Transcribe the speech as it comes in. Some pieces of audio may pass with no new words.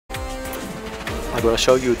I'm going to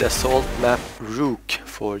show you the assault map Rook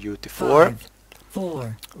for UT4. 5,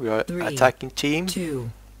 4, We are 3, attacking team.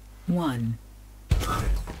 2, 1.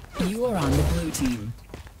 You are on the blue team.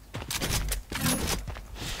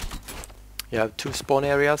 You have two spawn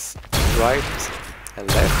areas, right and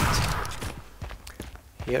left.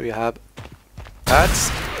 Here you have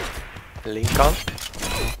pads, Lincoln,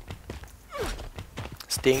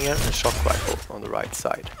 Stinger and shock rifle on the right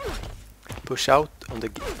side. Push out on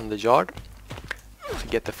the yard to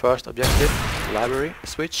get the first objective, library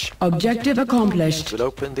switch. Objective accomplished. We'll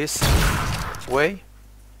open this way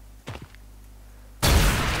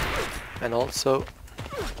and also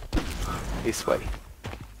this way.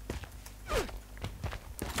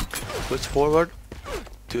 Push forward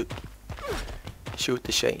to shoot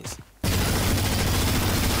the chains.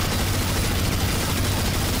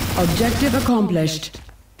 Objective accomplished.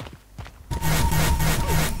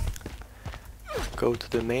 Go to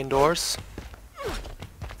the main doors.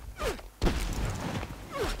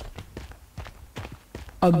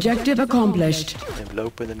 Objective accomplished. And we'll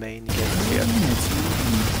open the main gate here.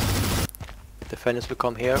 Defenders will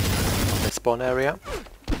come here from the spawn area.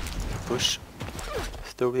 Push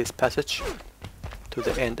through this passage to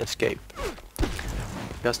the end escape.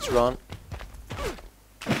 Just run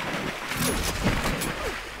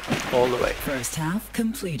all the way. First half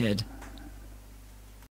completed.